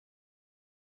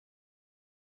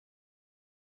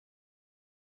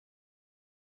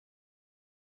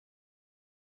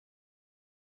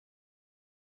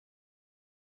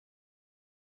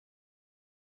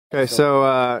Okay,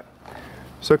 so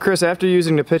Chris, after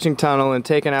using the pitching tunnel and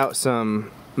taking out some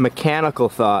mechanical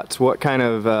thoughts, what kind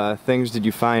of things did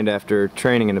you find after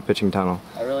training in the pitching tunnel?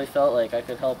 I really felt like I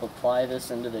could help apply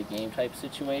this into the game type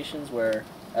situations where,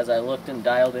 as I looked and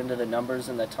dialed into the numbers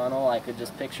in the tunnel, I could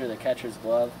just picture the catcher's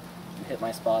glove and hit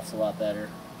my spots a lot better.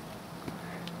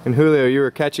 And Julio, you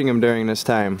were catching him during this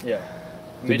time. Yeah.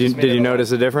 Did you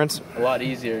notice a difference? A lot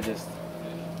easier. Just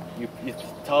you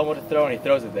tell him what to throw and he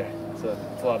throws it there. So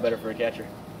it's a lot better for a catcher.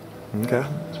 Okay.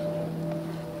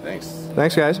 Thanks.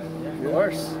 Thanks, guys. Yeah, of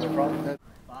course. No problem.